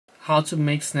how to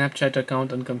make Snapchat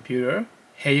account on computer.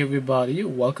 Hey everybody,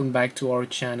 welcome back to our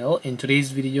channel. In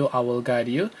today's video I will guide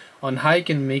you on how you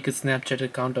can make a Snapchat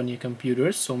account on your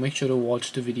computer, so make sure to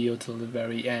watch the video till the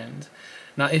very end.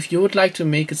 Now if you would like to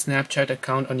make a Snapchat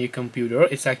account on your computer,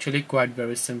 it's actually quite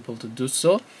very simple to do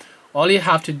so. All you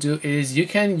have to do is you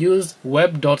can use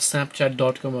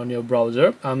web.snapchat.com on your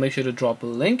browser. I'll make sure to drop a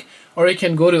link, or you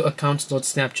can go to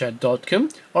accounts.snapchat.com,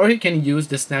 or you can use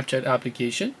the Snapchat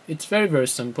application. It's very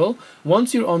simple.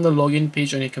 Once you're on the login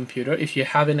page on your computer, if you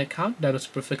have an account, that is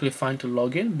perfectly fine to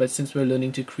log in, but since we're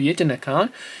learning to create an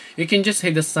account, you can just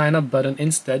hit the sign up button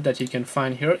instead that you can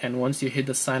find here, and once you hit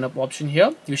the sign up option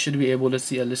here, you should be able to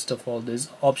see a list of all these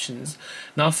options.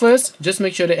 Now first, just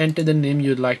make sure to enter the name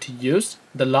you'd like to use,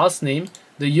 the last name,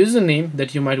 the username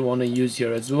that you might want to use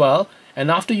here as well,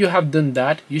 and after you have done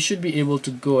that, you should be able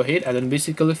to go ahead and then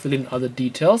basically fill in other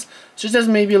details, such as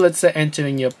maybe let's say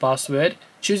entering your password,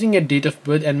 choosing a date of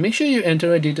birth, and make sure you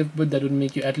enter a date of birth that would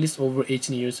make you at least over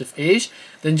 18 years of age.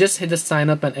 Then just hit the sign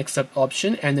up and accept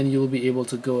option, and then you will be able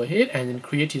to go ahead and then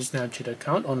create your Snapchat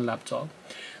account on laptop.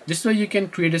 This way you can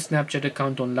create a Snapchat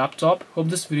account on laptop. Hope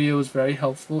this video was very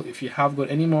helpful. If you have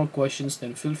got any more questions,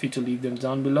 then feel free to leave them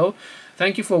down below.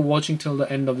 Thank you for watching till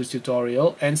the end of this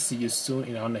tutorial, and see you soon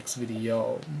in our next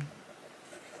video.